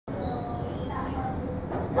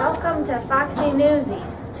Welcome to Foxy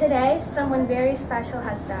Newsies. Today, someone very special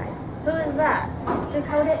has died. Who is that?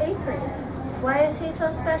 Dakota Akron. Why is he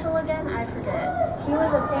so special again? I forget. He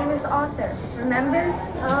was a famous author. Remember?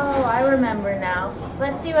 Oh, I remember now.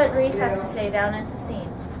 Let's see what Reese has to say down at the scene.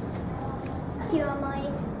 Thank you, Emily.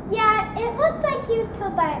 Yeah, it looked like he was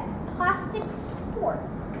killed by a plastic spork.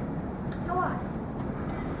 How odd.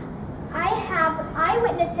 I have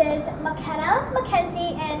eyewitnesses McKenna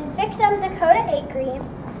McKenzie and victim Dakota Akron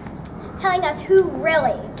telling us who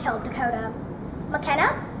really killed Dakota.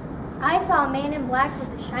 McKenna? I saw a man in black with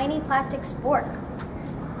a shiny plastic spork.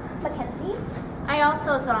 Mackenzie? I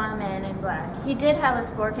also saw a man in black. He did have a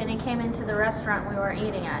spork and he came into the restaurant we were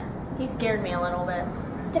eating at. He scared me a little bit.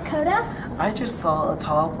 Dakota? I just saw a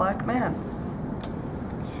tall black man.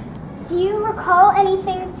 Do you recall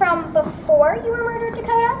anything from before you were murdered,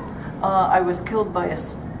 Dakota? I was killed by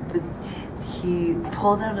he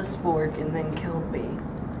pulled out a spork and then killed me.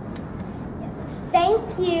 Yes.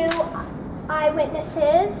 Thank you,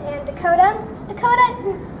 eyewitnesses, and Dakota.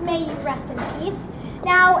 Dakota, may you rest in peace.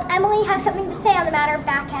 Now, Emily has something to say on the matter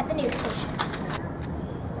back at the news station.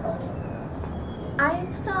 I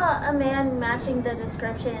saw a man matching the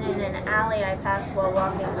description in an alley I passed while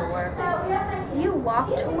walking to work. You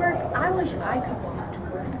walk to work? I wish I could walk to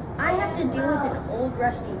work. I have to deal with an old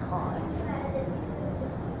rusty car.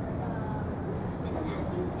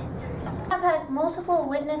 I've had multiple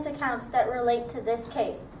witness accounts that relate to this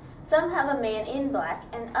case. Some have a man in black,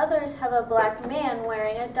 and others have a black man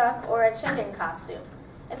wearing a duck or a chicken costume.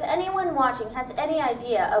 If anyone watching has any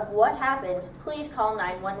idea of what happened, please call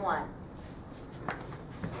 911.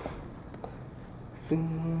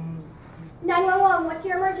 911, what's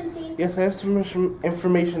your emergency? Yes, I have some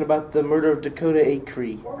information about the murder of Dakota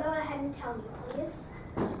Akron. Well, go ahead and tell me, please.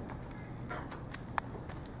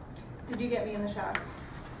 Did you get me in the shower?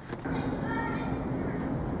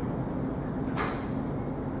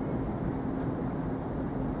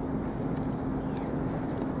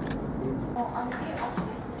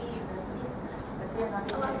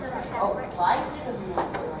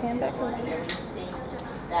 Hand back over.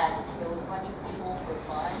 That killed a bunch of people for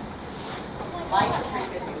fun. Mike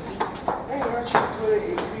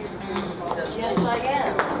Yes, I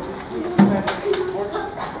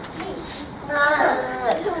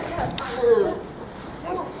am.